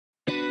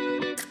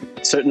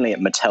certainly at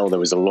Mattel, there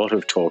was a lot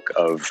of talk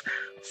of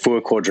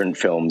four-quadrant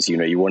films. You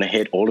know, you want to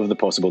hit all of the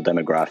possible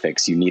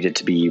demographics. You need it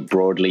to be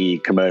broadly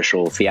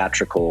commercial,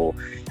 theatrical,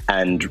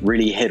 and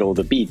really hit all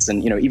the beats.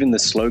 And, you know, even the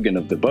slogan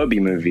of the Barbie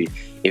movie,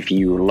 if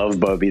you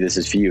love Barbie, this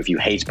is for you. If you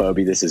hate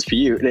Barbie, this is for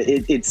you.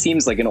 It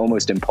seems like an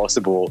almost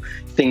impossible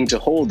thing to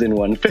hold in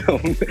one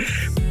film.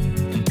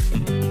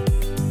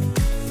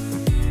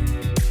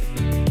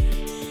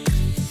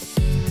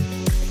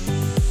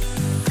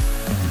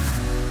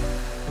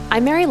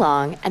 I'm Mary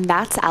Long, and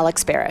that's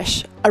Alex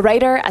Baracsh, a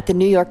writer at The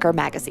New Yorker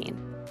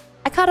magazine.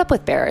 I caught up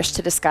with Barasch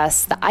to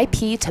discuss the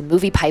IP to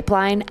movie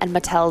pipeline and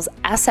Mattel's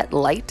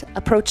asset-light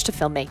approach to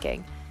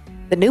filmmaking,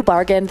 the new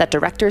bargain that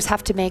directors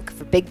have to make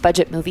for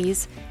big-budget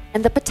movies,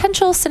 and the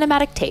potential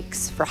cinematic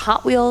takes for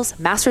Hot Wheels,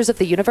 Masters of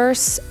the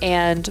Universe,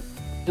 and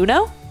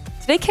Uno?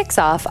 Today kicks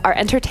off our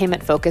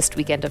entertainment-focused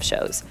weekend of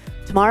shows.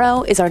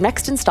 Tomorrow is our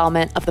next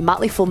installment of the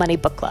Motley Fool Money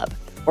Book Club,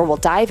 where we'll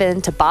dive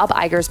into Bob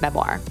Iger's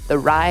memoir, The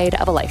Ride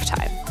of a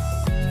Lifetime.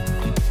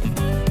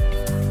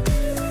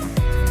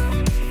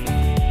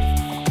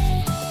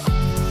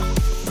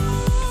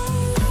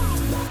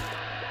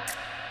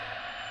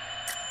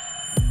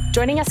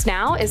 Joining us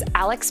now is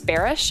Alex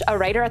Baracsh, a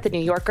writer at The New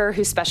Yorker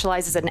who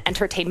specializes in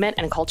entertainment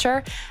and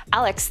culture.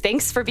 Alex,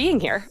 thanks for being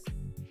here.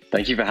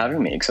 Thank you for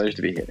having me. Excited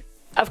to be here.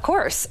 Of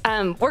course.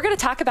 We're going to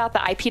talk about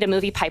the IP to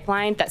movie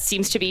pipeline that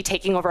seems to be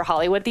taking over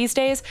Hollywood these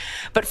days.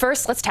 But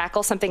first, let's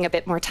tackle something a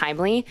bit more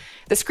timely.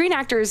 The Screen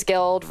Actors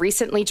Guild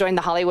recently joined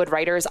the Hollywood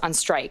writers on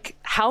strike.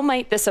 How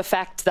might this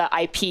affect the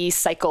IP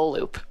cycle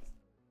loop?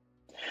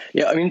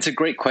 Yeah, I mean, it's a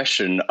great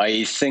question.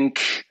 I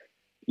think,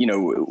 you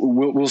know,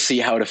 we'll see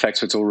how it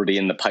affects what's already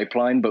in the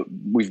pipeline, but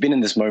we've been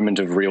in this moment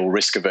of real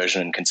risk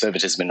aversion and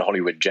conservatism in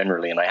Hollywood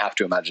generally, and I have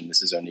to imagine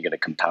this is only going to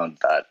compound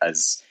that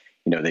as,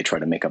 you know, they try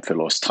to make up for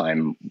lost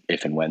time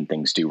if and when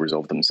things do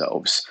resolve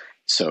themselves.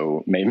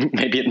 So maybe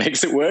it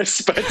makes it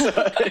worse, but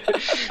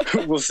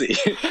we'll see.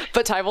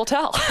 But time will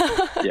tell.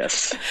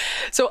 Yes.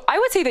 So I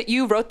would say that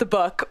you wrote the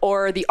book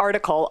or the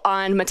article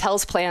on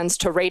Mattel's plans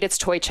to raid its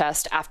toy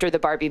chest after the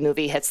Barbie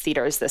movie hits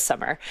theaters this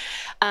summer.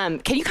 Can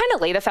you kind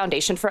of lay the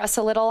foundation for us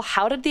a little?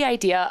 How did the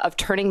idea of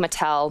turning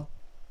Mattel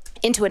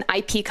into an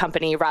IP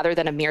company rather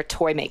than a mere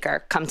toy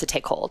maker come to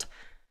take hold?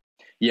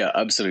 Yeah,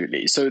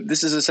 absolutely. So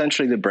this is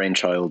essentially the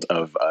brainchild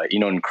of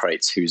Ynon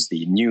Kreiz, who's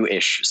the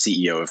new-ish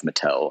CEO of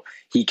Mattel.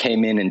 He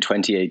came in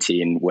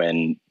 2018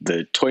 when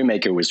the toy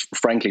maker was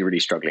frankly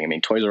really struggling. I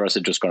mean, Toys R Us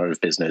had just gone out of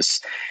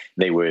business.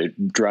 They were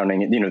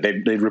drowning. You know,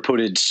 they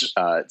reported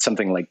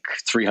something like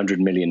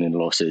 300 million in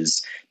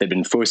losses. There'd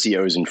been 4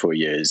 CEOs in 4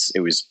 years.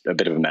 It was a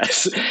bit of a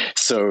mess.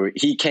 So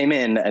he came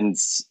in and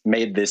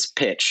made this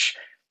pitch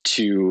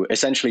to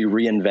essentially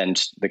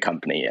reinvent the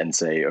company and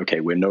say, okay,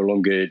 we're no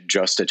longer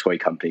just a toy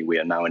company. We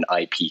are now an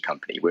IP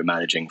company. We're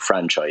managing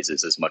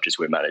franchises as much as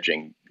we're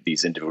managing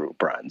these individual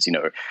brands. You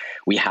know,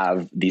 we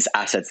have these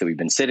assets that we've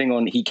been sitting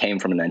on. He came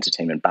from an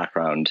entertainment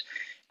background,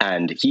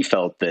 and he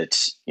felt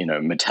that, you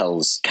know,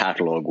 Mattel's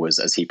catalog was,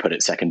 as he put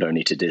it, second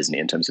only to Disney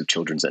in terms of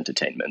children's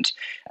entertainment,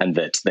 and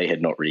that they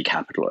had not really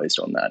capitalized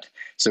on that.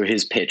 So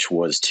his pitch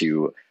was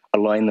to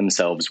align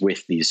themselves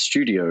with these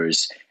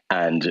studios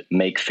and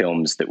make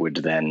films that would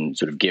then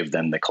sort of give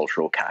them the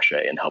cultural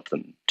cachet and help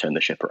them turn the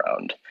ship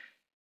around.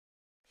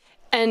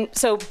 And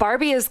so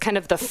Barbie is kind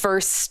of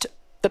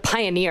the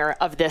pioneer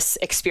of this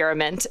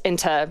experiment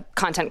into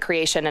content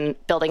creation and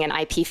building an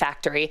IP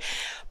factory.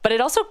 But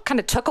it also kind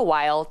of took a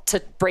while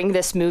to bring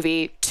this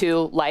movie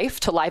to life,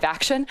 to live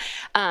action.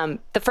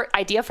 The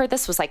idea for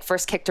this was like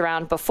first kicked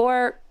around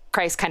before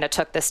Kreiz kind of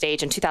took the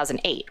stage in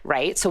 2008,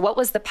 right? So what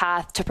was the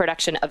path to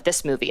production of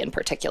this movie in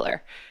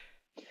particular?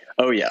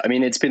 Oh, yeah. I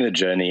mean, it's been a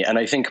journey. And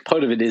I think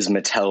part of it is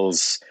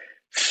Mattel's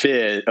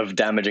fear of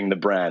damaging the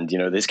brand. You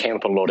know, this came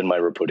up a lot in my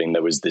reporting.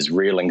 There was this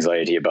real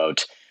anxiety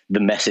about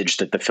the message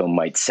that the film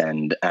might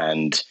send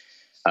and,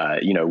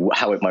 you know,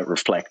 how it might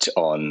reflect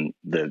on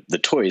the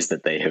toys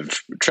that they have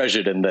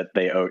treasured and that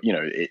they owe. You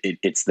know,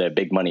 it's their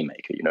big money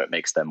maker. You know, it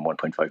makes them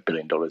 $1.5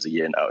 billion a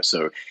year now.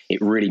 So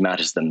it really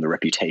matters to them, the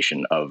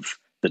reputation of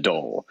the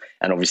doll.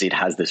 And obviously it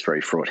has this very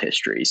fraught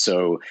history.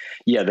 So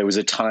yeah, there was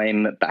a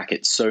time back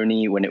at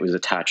Sony when it was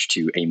attached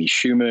to Amy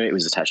Schumer, it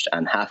was attached to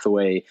Anne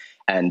Hathaway,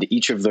 and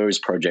each of those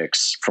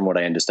projects, from what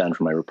I understand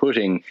from my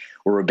reporting,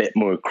 were a bit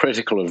more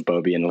critical of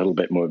Barbie and a little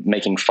bit more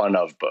making fun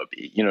of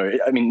Barbie. You know,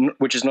 I mean,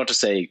 which is not to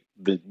say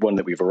the one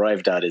that we've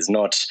arrived at is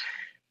not,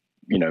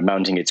 you know,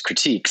 mounting its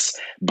critiques,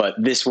 but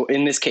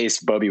in this case,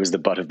 Barbie was the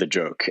butt of the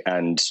joke.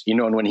 And, you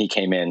know, and when he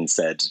came in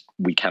said,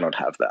 we cannot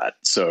have that.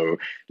 So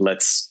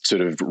let's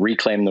sort of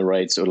reclaim the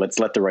rights, or let's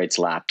let the rights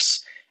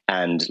lapse,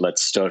 and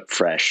let's start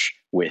fresh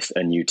with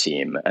a new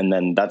team. And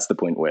then that's the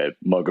point where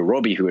Margot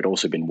Robbie, who had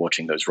also been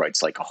watching those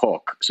rights like a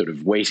hawk, sort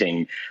of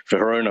waiting for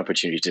her own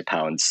opportunity to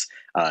pounce,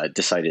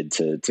 decided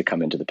to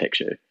come into the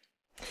picture.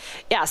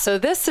 Yeah, so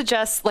this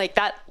suggests like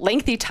that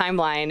lengthy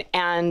timeline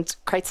and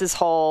Kreiz's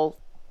whole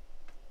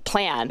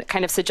plan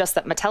kind of suggests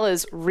that Mattel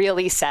is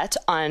really set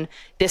on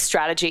this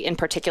strategy in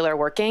particular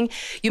working.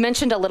 You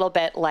mentioned a little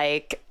bit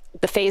like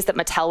the phase that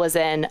Mattel was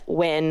in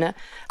when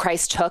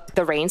Christ took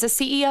the reins as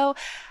CEO.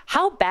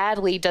 How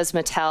badly does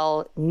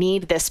Mattel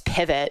need this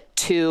pivot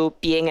to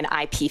being an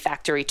IP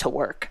factory to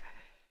work?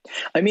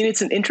 I mean,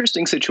 it's an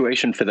interesting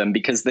situation for them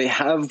because they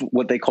have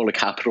what they call a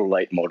capital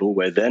light model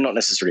where they're not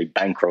necessarily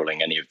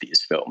bankrolling any of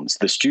these films.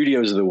 The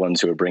studios are the ones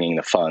who are bringing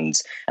the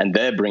funds and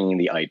they're bringing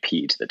the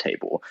IP to the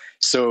table.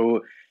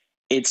 So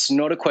it's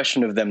not a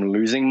question of them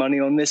losing money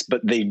on this,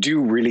 but they do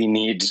really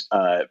need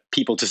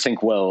people to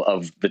think well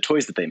of the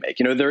toys that they make.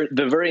 You know,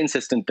 they're very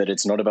insistent that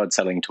it's not about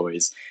selling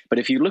toys. But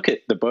if you look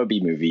at the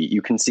Barbie movie,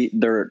 you can see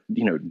there are,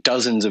 you know,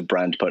 dozens of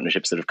brand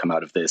partnerships that have come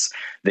out of this.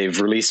 They've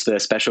released their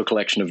special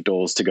collection of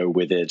dolls to go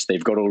with it.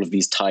 They've got all of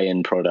these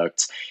tie-in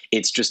products.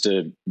 It's just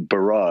a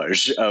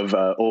barrage of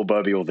all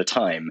Barbie all the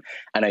time.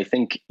 And I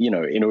think, you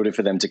know, in order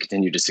for them to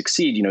continue to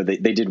succeed, you know, they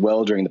did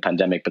well during the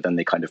pandemic, but then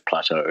they kind of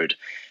plateaued.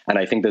 And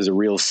I think there's a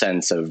real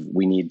sense of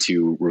we need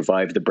to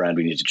revive the brand,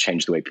 we need to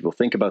change the way people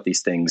think about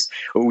these things,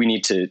 or we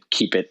need to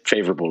keep it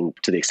favorable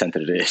to the extent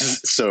that it is.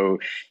 So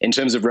in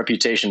terms of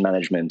reputation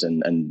management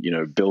and you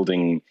know,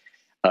 building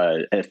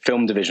a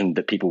film division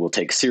that people will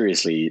take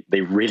seriously,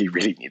 they really,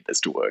 really need this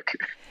to work.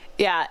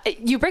 Yeah,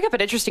 you bring up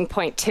an interesting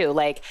point too.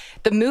 Like,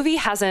 the movie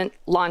hasn't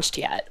launched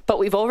yet, but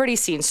we've already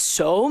seen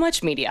so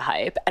much media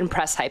hype and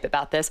press hype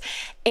about this.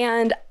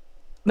 And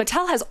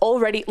Mattel has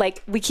already,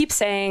 like, we keep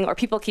saying, or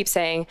people keep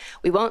saying,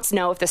 we won't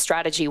know if the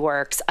strategy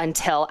works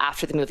until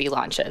after the movie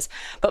launches.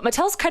 But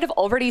Mattel's kind of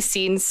already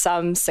seen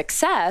some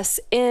success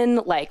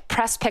in, like,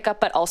 press pickup,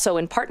 but also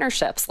in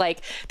partnerships.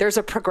 Like, there's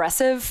a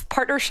progressive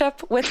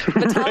partnership with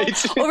Mattel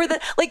right. over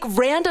the, like,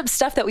 random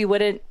stuff that we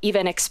wouldn't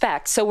even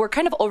expect. So we're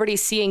kind of already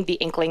seeing the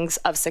inklings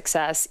of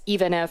success,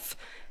 even if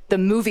the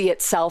movie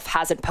itself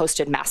hasn't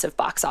posted massive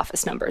box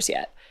office numbers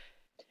yet.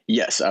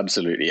 Yes,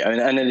 absolutely. I mean,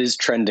 and it is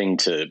trending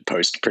to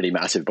post pretty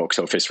massive box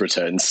office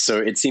returns. So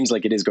it seems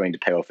like it is going to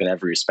pay off in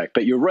every respect.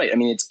 But you're right. I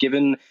mean, it's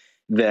given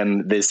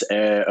them this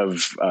air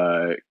of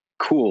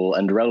cool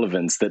and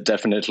relevance that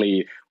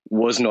definitely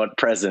was not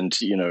present,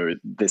 you know,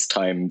 this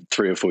time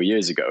 3 or 4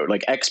 years ago.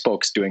 Like,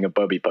 Xbox doing a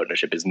Barbie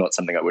partnership is not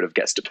something I would have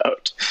guessed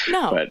about.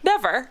 No, but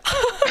never.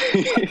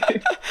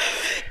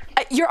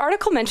 Your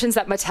article mentions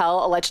that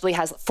Mattel allegedly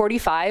has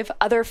 45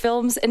 other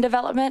films in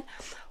development.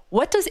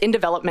 What does in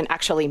development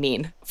actually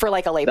mean for,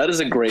 like, a layperson? That is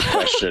a great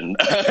question.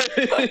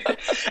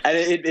 And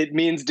it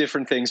means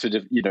different things for,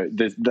 you know,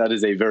 that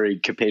is a very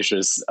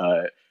capacious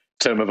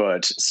term of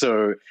art.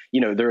 So,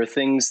 you know, there are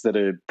things that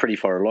are pretty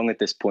far along at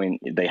this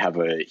point. They have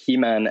a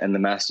He-Man and the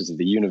Masters of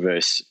the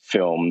Universe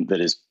film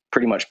that is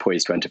pretty much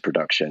poised to enter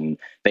production.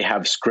 They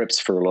have scripts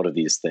for a lot of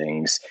these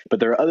things, but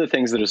there are other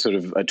things that are sort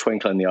of a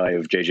twinkle in the eye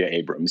of J.J.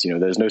 Abrams. You know,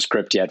 there's no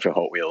script yet for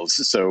Hot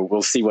Wheels, so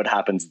we'll see what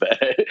happens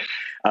there.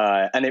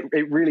 And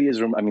it really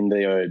is, I mean,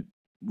 they are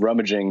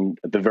rummaging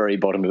at the very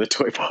bottom of the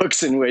toy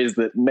box in ways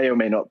that may or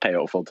may not pay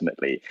off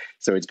ultimately.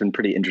 So it's been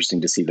pretty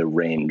interesting to see the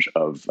range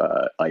of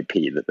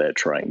IP that they're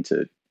trying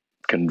to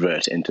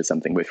convert into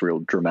something with real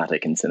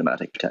dramatic and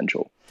cinematic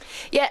potential.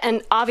 Yeah,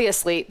 and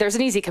obviously there's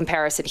an easy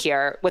comparison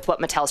here with what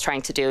Mattel's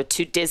trying to do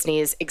to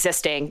Disney's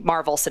existing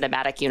Marvel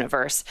Cinematic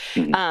Universe.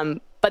 Mm-hmm.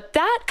 But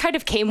that kind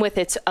of came with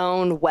its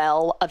own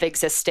well of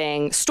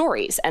existing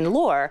stories and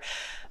lore.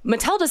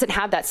 Mattel doesn't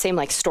have that same,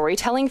 like,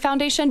 storytelling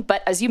foundation,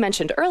 but as you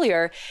mentioned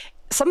earlier,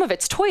 some of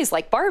its toys,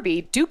 like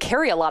Barbie, do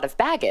carry a lot of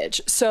baggage.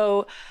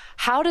 So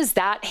how does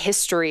that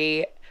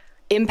history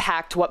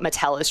impact what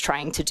Mattel is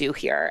trying to do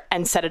here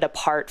and set it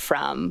apart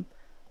from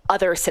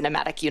other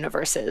cinematic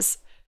universes?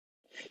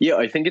 Yeah,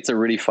 I think it's a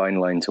really fine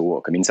line to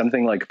walk. I mean,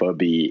 something like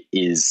Barbie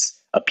is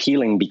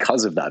appealing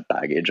because of that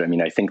baggage. I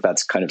mean, I think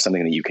that's kind of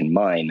something that you can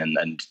mine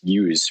and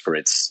use for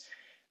its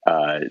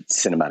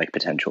cinematic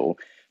potential.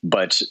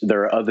 But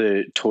there are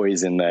other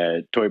toys in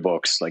the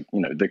Toybox, like,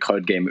 you know, the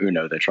card game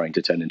Uno, they're trying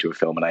to turn into a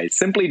film. And I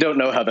simply don't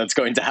know how that's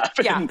going to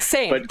happen. Yeah,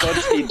 same. But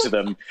Godspeed to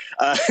them.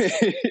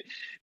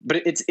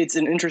 But it's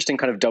an interesting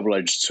kind of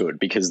double-edged sword,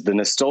 because the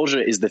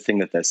nostalgia is the thing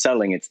that they're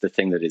selling. It's the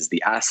thing that is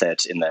the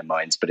asset in their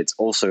minds, but it's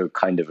also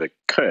kind of a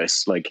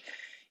curse. Like,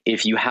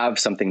 if you have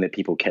something that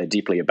people care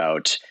deeply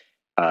about,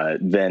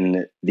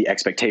 then the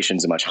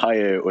expectations are much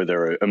higher, or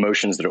there are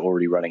emotions that are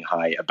already running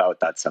high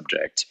about that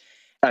subject.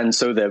 And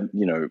so they're,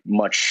 you know,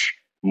 much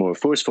more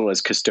forceful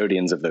as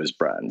custodians of those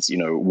brands. You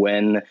know,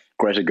 when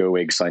Greta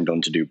Gerwig signed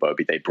on to do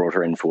Barbie, they brought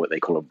her in for what they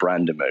call a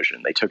brand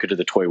immersion. They took her to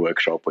the toy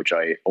workshop, which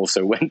I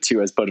also went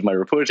to as part of my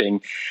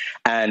reporting,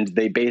 and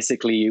they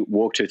basically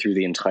walked her through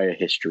the entire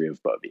history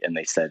of Barbie. And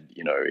they said,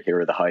 you know, here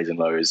are the highs and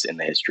lows in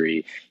the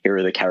history. Here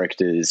are the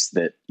characters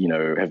that, you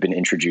know, have been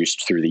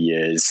introduced through the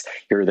years.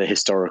 Here are the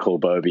historical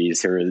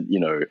Barbies. Here are, you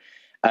know,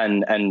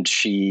 and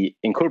she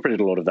incorporated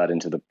a lot of that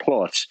into the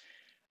plot.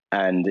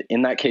 And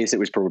in that case, it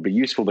was probably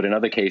useful, but in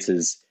other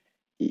cases,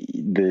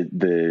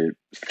 the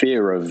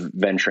fear of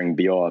venturing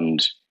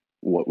beyond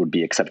what would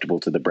be acceptable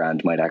to the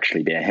brand might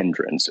actually be a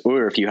hindrance.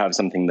 Or if you have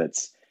something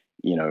that's,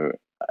 you know,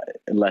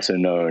 lesser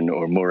known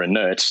or more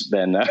inert,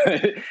 then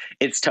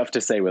it's tough to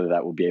say whether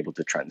that will be able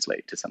to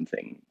translate to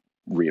something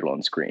real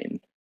on screen.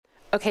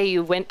 Okay,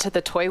 you went to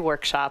the toy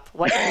workshop.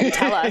 What can you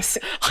tell us?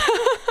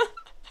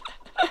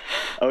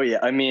 Oh yeah,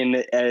 I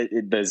mean,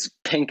 there's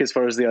pink as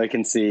far as the eye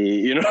can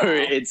see. Wow.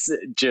 It's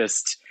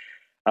just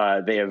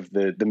they have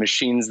the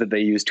machines that they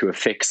use to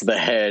affix the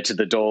hair to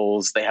the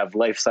dolls. They have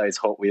life-size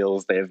Hot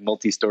Wheels. They have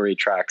multi-story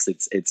tracks.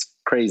 It's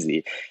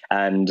crazy,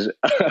 and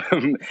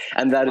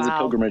and that is a Wow.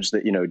 pilgrimage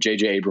that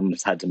J.J.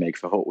 Abrams had to make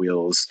for Hot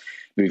Wheels.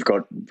 We've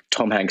got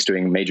Tom Hanks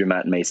doing Major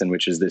Matt Mason,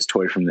 which is this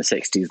toy from the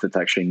 '60s that's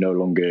actually no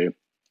longer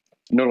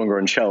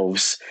on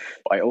shelves.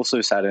 I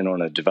also sat in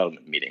on a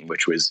development meeting,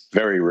 which was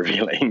very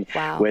revealing,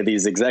 Wow. where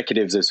these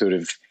executives are sort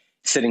of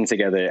sitting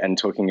together and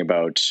talking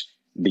about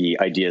the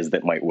ideas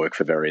that might work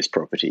for various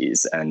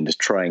properties and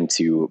trying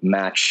to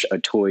match a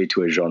toy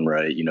to a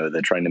genre.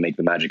 They're trying to make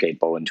the Magic 8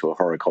 Ball into a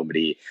horror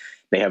comedy.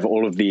 They have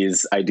all of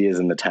these ideas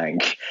in the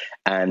tank,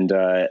 and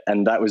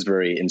that was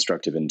very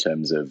instructive in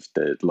terms of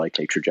the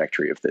likely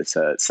trajectory of this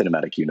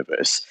cinematic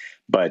universe.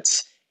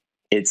 But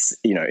it's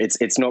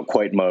not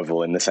quite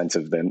Marvel in the sense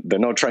of they're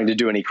not trying to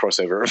do any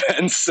crossover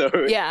events. So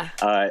Yeah.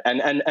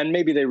 and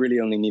maybe they really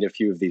only need a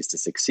few of these to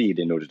succeed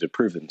in order to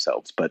prove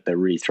themselves, but they're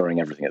really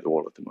throwing everything at the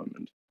wall at the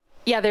moment.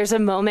 Yeah, there's a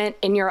moment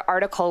in your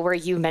article where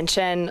you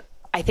mention,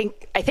 I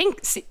think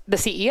the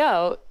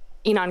CEO,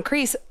 Enon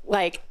Kreese,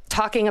 like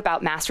talking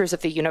about Masters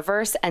of the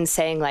Universe and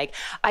saying like,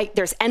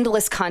 there's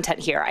endless content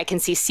here. I can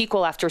see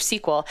sequel after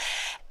sequel.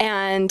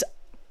 And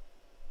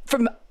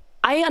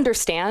I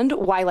understand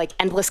why like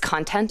endless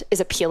content is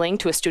appealing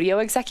to a studio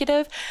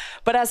executive,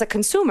 but as a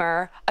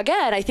consumer,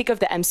 again, I think of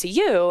the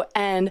MCU,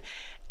 and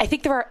I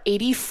think there are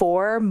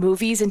 84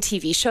 movies and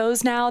TV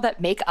shows now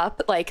that make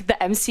up like the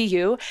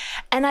MCU.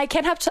 And I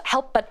can't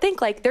help but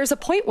think like there's a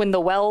point when the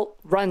well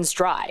runs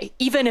dry,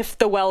 even if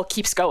the well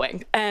keeps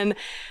going. And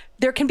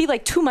there can be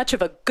like too much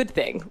of a good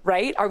thing,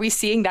 right? Are we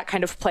seeing that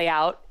kind of play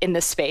out in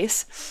this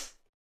space?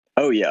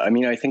 Oh, yeah. I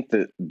mean, I think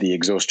that the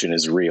exhaustion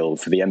is real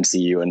for the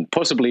MCU and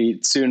possibly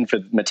soon for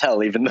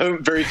Mattel, even though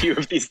very few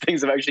of these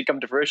things have actually come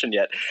to fruition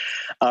yet.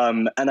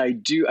 Again,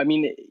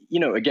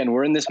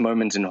 we're in this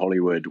moment in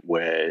Hollywood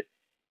where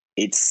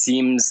it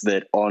seems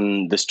that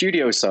on the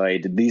studio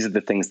side, these are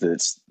the things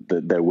that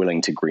they're willing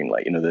to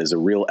greenlight. There's a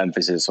real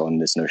emphasis on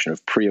this notion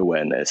of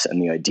pre-awareness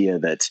and the idea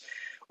that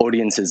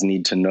audiences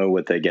need to know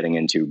what they're getting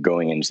into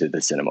going into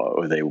the cinema,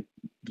 or they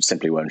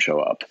simply won't show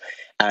up.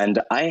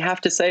 And I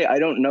have to say, I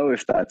don't know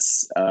if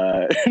that's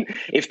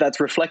if that's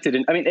reflected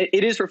in. I mean,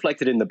 it is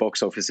reflected in the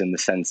box office in the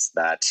sense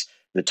that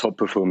the top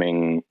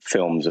performing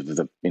films of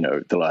the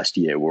last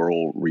year were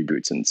all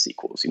reboots and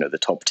sequels. The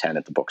top 10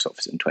 at the box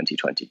office in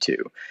 2022.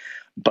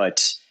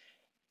 But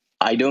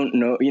I don't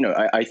know,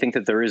 I think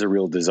that there is a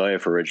real desire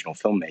for original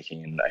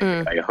filmmaking,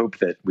 and I hope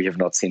that we have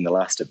not seen the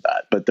last of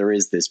that. But there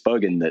is this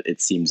bug in that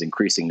it seems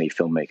increasingly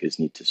filmmakers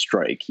need to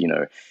strike,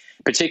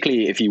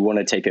 particularly if you want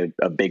to take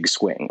a big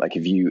swing. Like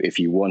if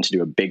you want to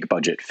do a big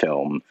budget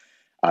film,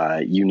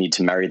 you need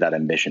to marry that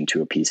ambition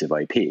to a piece of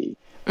IP.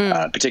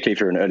 Particularly if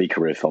you're an early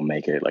career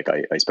filmmaker. Like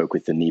I spoke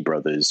with the Nee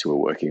brothers who are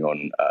working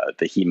on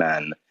the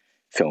He-Man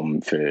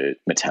film for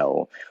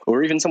Mattel,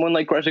 or even someone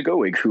like Greta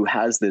Gerwig, who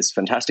has this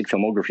fantastic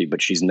filmography,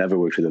 but she's never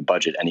worked with a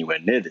budget anywhere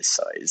near this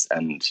size.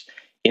 And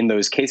in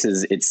those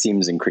cases, it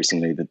seems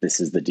increasingly that this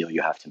is the deal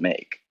you have to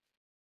make.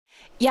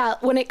 Yeah,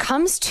 when it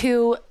comes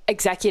to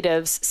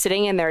executives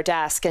sitting in their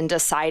desk and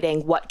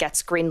deciding what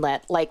gets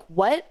greenlit, like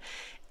what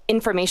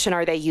information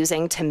are they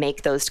using to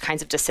make those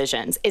kinds of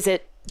decisions? Is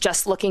it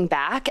just looking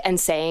back and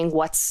saying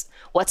what's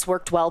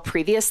worked well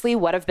previously,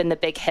 what have been the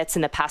big hits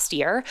in the past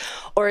year,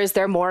 or is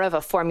there more of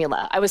a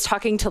formula? I was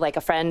talking to like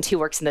a friend who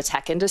works in the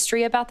tech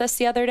industry about this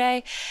the other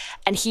day,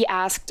 and he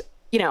asked,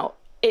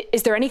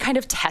 is there any kind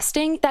of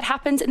testing that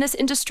happens in this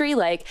industry?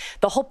 Like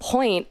the whole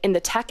point in the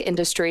tech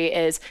industry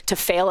is to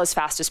fail as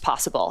fast as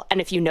possible.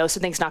 And if you know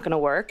something's not going to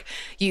work,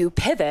 you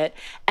pivot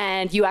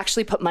and you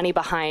actually put money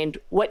behind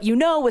what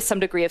with some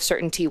degree of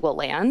certainty will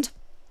land.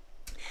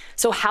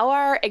 So how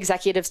are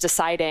executives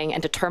deciding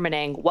and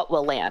determining what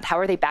will land? How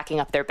are they backing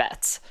up their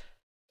bets?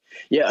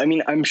 Yeah, I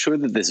mean, I'm sure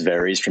that this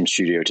varies from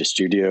studio to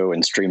studio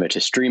and streamer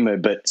to streamer,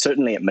 but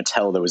certainly at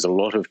Mattel, there was a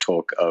lot of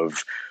talk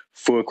of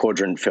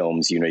 4-quadrant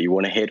films. You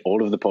want to hit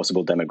all of the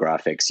possible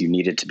demographics. You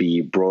need it to be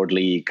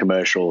broadly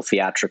commercial,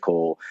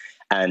 theatrical,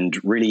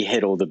 and really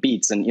hit all the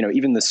beats. And,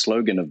 even the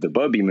slogan of the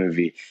Barbie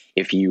movie,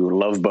 if you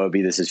love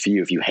Barbie, this is for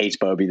you. If you hate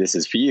Barbie, this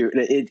is for you.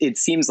 It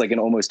seems like an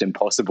almost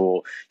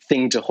impossible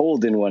thing to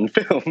hold in one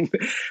film.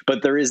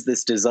 But there is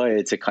this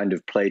desire to kind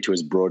of play to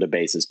as broad a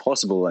base as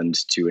possible and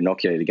to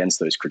inoculate against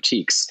those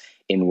critiques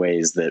in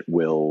ways that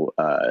will,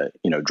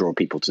 draw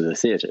people to the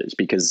theaters.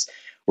 Because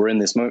we're in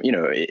this moment,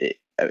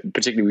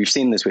 particularly we've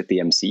seen this with the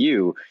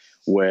MCU,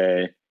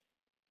 where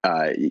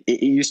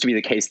it used to be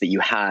the case that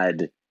you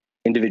had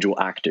individual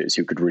actors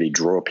who could really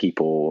draw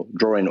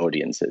in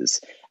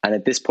audiences. And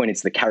at this point,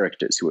 it's the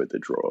characters who are the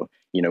draw.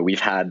 We've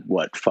had,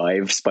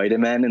 5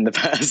 Spider-Man in the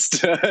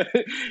past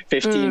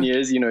 15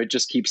 years? It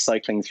just keeps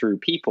cycling through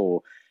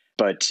people.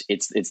 But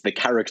it's the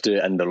character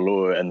and the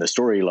lore and the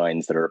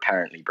storylines that are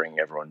apparently bringing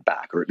everyone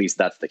back, or at least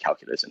that's the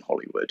calculus in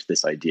Hollywood,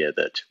 this idea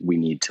that we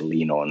need to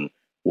lean on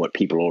what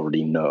people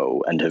already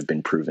know and have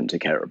been proven to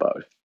care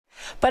about.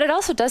 But it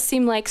also does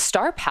seem like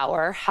star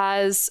power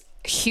has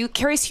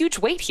carries huge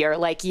weight here.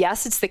 Like,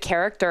 yes, it's the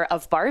character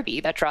of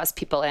Barbie that draws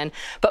people in,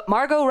 but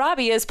Margot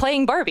Robbie is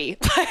playing Barbie.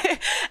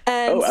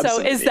 And so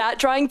is that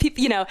drawing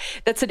people,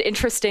 that's an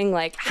interesting,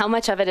 like, how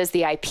much of it is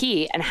the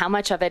IP and how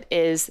much of it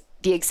is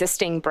the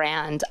existing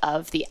brand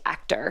of the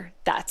actor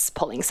that's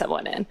pulling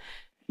someone in?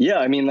 Yeah,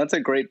 I mean, that's a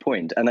great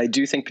point. And I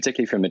do think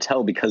particularly for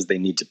Mattel, because they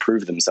need to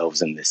prove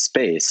themselves in this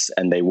space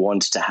and they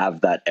want to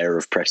have that air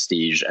of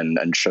prestige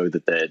and show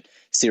that they're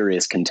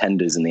serious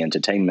contenders in the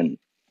entertainment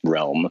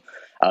realm,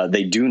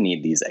 they do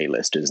need these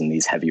A-listers and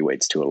these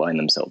heavyweights to align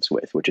themselves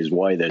with, which is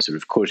why they're sort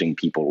of courting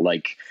people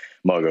like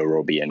Margot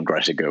Robbie and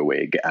Greta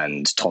Gerwig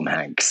and Tom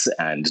Hanks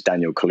and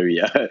Daniel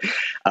Kaluuya.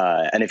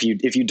 And if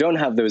you don't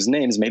have those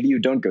names, maybe you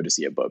don't go to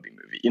see a Barbie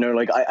movie.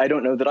 I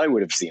don't know that I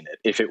would have seen it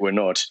if it were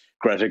not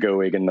Greta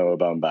Gerwig and Noah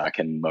Baumbach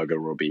and Margot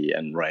Robbie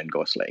and Ryan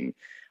Gosling.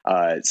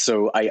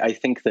 So I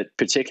think that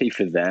particularly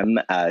for them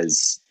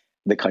as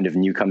the kind of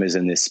newcomers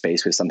in this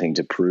space with something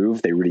to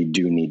prove, they really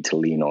do need to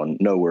lean on,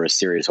 no, we're a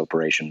serious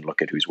operation,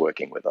 look at who's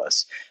working with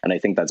us. And I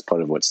think that's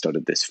part of what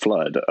started this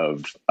flood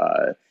of,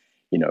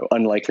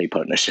 unlikely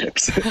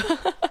partnerships.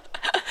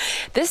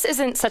 This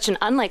isn't such an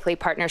unlikely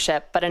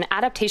partnership, but an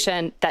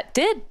adaptation that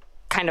did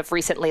kind of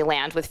recently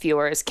land with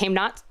viewers came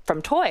not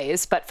from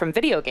toys, but from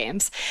video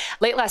games.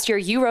 Late last year,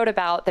 you wrote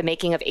about the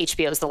making of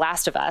HBO's The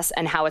Last of Us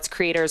and how its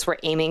creators were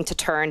aiming to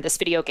turn this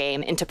video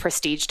game into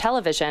prestige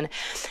television.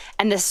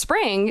 And this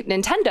spring,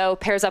 Nintendo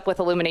pairs up with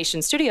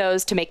Illumination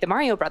Studios to make the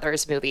Mario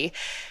Brothers movie.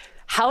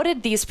 How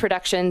did these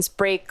productions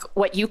break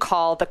what you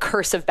call the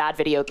curse of bad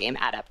video game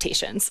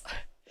adaptations?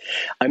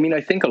 I mean,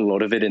 I think a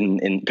lot of it,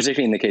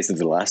 particularly in the case of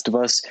The Last of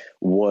Us,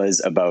 was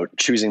about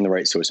choosing the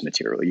right source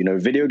material.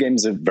 Video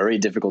games are very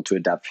difficult to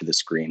adapt for the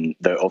screen.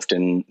 They're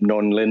often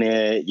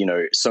non-linear.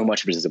 So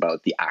much of it is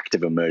about the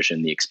active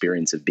immersion, the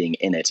experience of being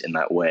in it in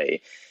that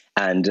way.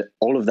 And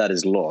all of that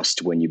is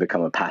lost when you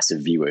become a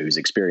passive viewer who's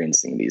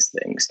experiencing these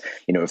things.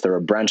 If there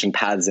are branching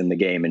paths in the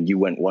game and you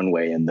went one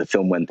way and the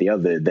film went the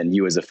other, then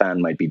you as a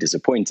fan might be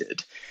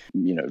disappointed.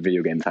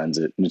 Video game fans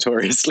are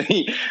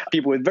notoriously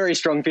people with very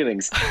strong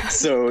feelings.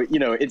 So,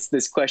 it's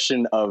this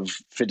question of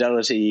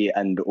fidelity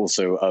and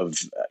also of,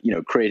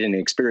 creating an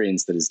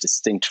experience that is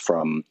distinct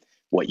from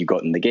what you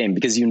got in the game,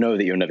 because you know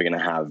that you're never going to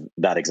have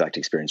that exact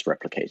experience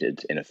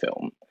replicated in a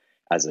film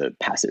as a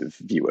passive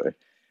viewer.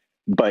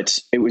 But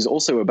it was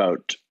also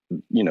about,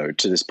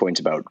 to this point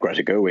about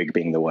Greta Gerwig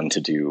being the one to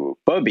do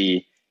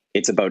Barbie,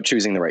 it's about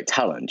choosing the right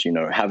talent.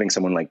 Having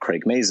someone like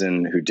Craig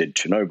Mazin, who did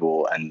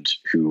Chernobyl and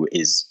who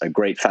is a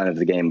great fan of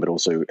the game, but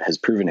also has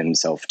proven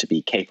himself to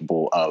be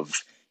capable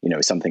of,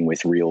 something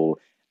with real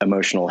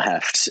emotional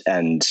heft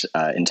and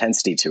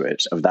intensity to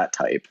it of that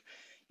type.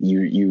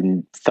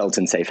 You felt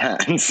in safe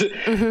hands.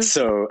 Mm-hmm.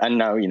 So, and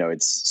now,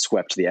 it's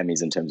swept the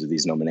Emmys in terms of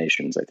these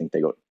nominations. I think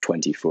they got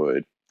 20 for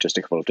just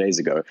a couple of days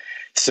ago.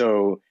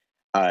 So,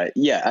 I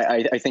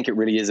think it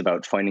really is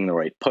about finding the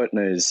right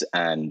partners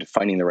and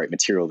finding the right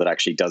material that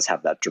actually does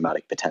have that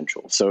dramatic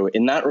potential. So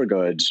in that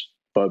regard,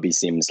 Barbie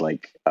seems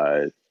like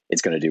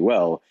it's going to do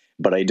well,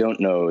 but I don't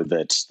know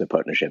that the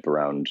partnership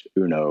around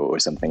Uno or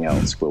something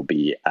else will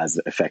be as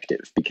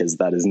effective, because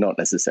that is not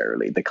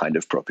necessarily the kind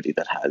of property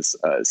that has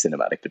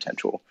cinematic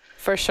potential.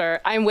 For sure.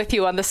 I'm with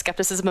you on the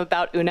skepticism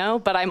about Uno,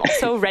 but I'm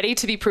also ready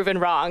to be proven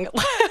wrong.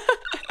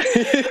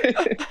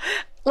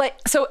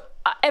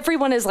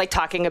 Everyone is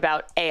talking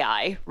about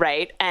AI,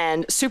 right?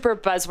 And super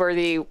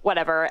buzzworthy,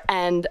 whatever.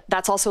 And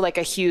that's also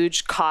a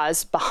huge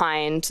cause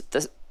behind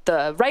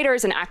the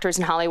writers and actors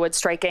in Hollywood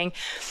striking.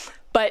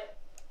 But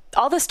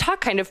all this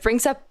talk kind of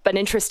brings up an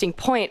interesting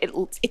point.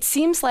 It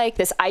seems like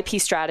this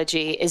IP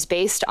strategy is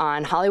based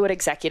on Hollywood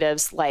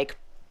executives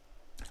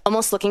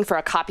almost looking for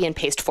a copy and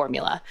paste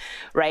formula,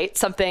 right?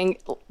 Something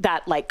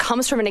that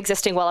comes from an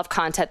existing well of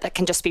content that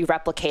can just be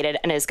replicated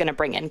and is going to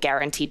bring in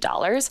guaranteed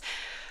dollars.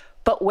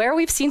 But where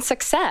we've seen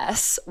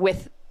success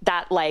with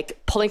that,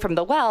 pulling from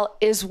the well,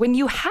 is when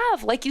you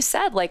have, like you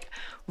said,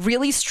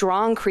 really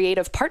strong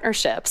creative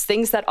partnerships,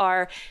 things that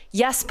are,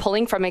 yes,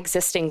 pulling from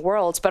existing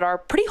worlds, but are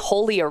pretty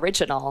wholly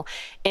original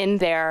in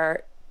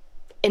their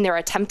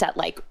attempt at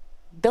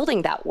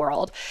building that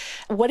world.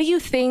 What do you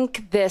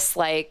think this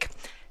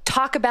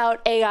talk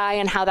about AI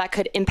and how that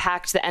could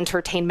impact the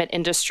entertainment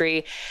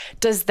industry?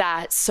 Does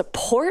that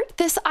support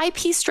this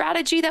IP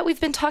strategy that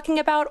we've been talking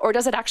about, or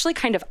does it actually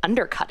kind of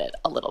undercut it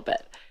a little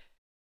bit?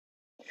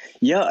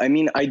 Yeah, I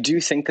mean, I do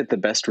think that the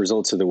best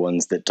results are the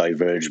ones that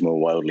diverge more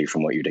wildly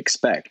from what you'd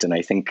expect. And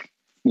I think,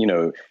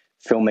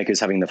 filmmakers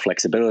having the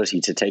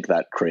flexibility to take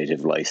that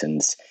creative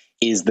license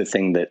is the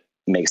thing that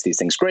makes these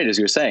things great. As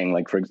you're saying,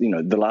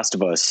 The Last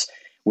of Us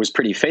was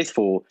pretty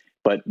faithful,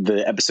 but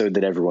the episode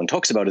that everyone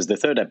talks about is the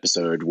third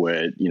episode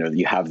where,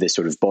 you have this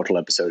sort of bottle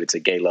episode. It's a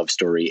gay love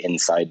story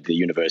inside the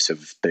universe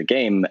of the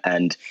game.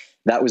 And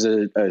that was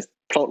a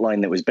plot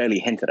line that was barely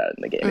hinted at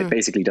in the game. It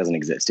basically doesn't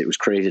exist. It was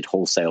created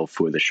wholesale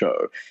for the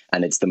show.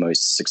 And it's the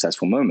most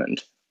successful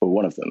moment, or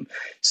one of them.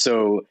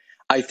 So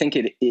I think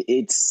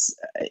it's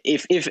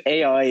if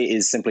AI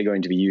is simply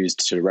going to be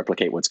used to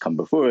replicate what's come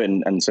before,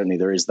 and certainly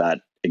there is that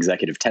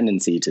executive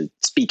tendency to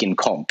speak in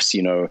comps.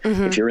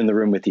 If you're in the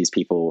room with these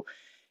people,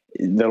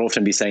 they'll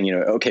often be saying,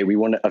 okay, we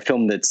want a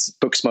film that's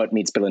Booksmart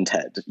meets Bill and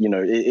Ted.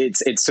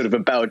 It's sort of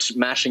about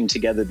mashing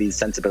together these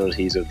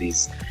sensibilities of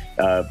these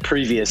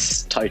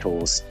previous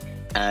titles.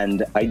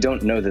 And I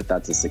don't know that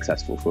that's a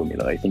successful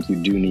formula. I think you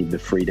do need the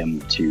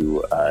freedom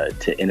to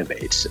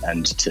innovate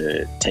and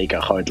to take a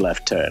hard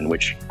left turn,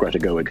 which Greta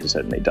Gerwig has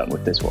certainly done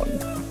with this one.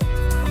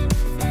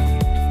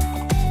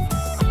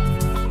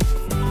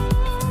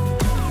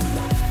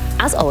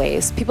 As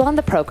always, people on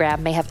the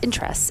program may have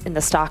interests in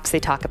the stocks they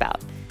talk about,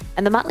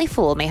 and the Motley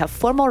Fool may have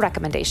formal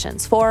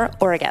recommendations for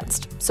or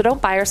against, so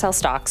don't buy or sell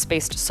stocks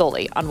based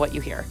solely on what you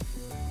hear.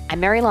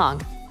 I'm Mary Long.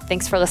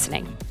 Thanks for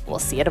listening. We'll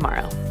see you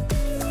tomorrow.